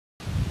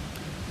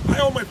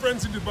all my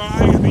friends in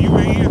Dubai and the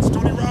UAE, it's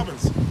Tony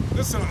Robbins.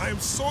 Listen, I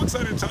am so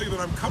excited to tell you that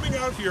I'm coming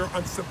out here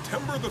on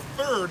September the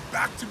 3rd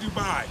back to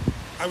Dubai.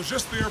 I was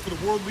just there for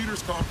the World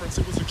Leaders Conference.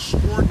 It was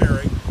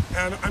extraordinary.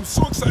 And I'm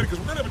so excited because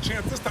we're going to have a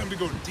chance this time to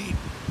go deep,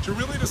 to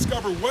really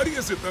discover what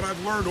is it that I've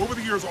learned over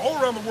the years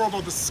all around the world,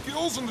 all the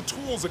skills and the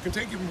tools that can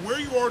take you from where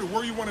you are to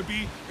where you want to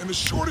be in the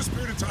shortest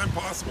period of time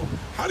possible.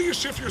 How do you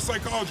shift your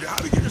psychology? How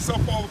do you get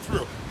yourself followed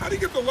through? How do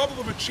you get the level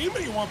of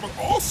achievement you want, but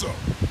also,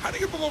 how do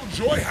you get the level of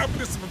joy,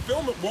 happiness, and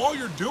fulfillment while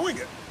you're doing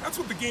it? That's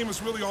what the game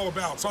is really all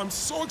about. So I'm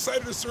so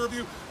excited to serve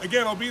you.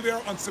 Again, I'll be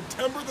there on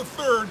September the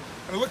 3rd,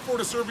 and I look forward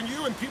to serving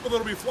you and people that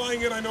will be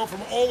flying in, I know,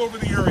 from all over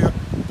the area.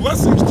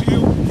 Blessings to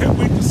you. Can't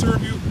wait to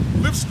serve you.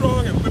 Live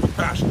strong and live with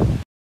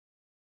passion.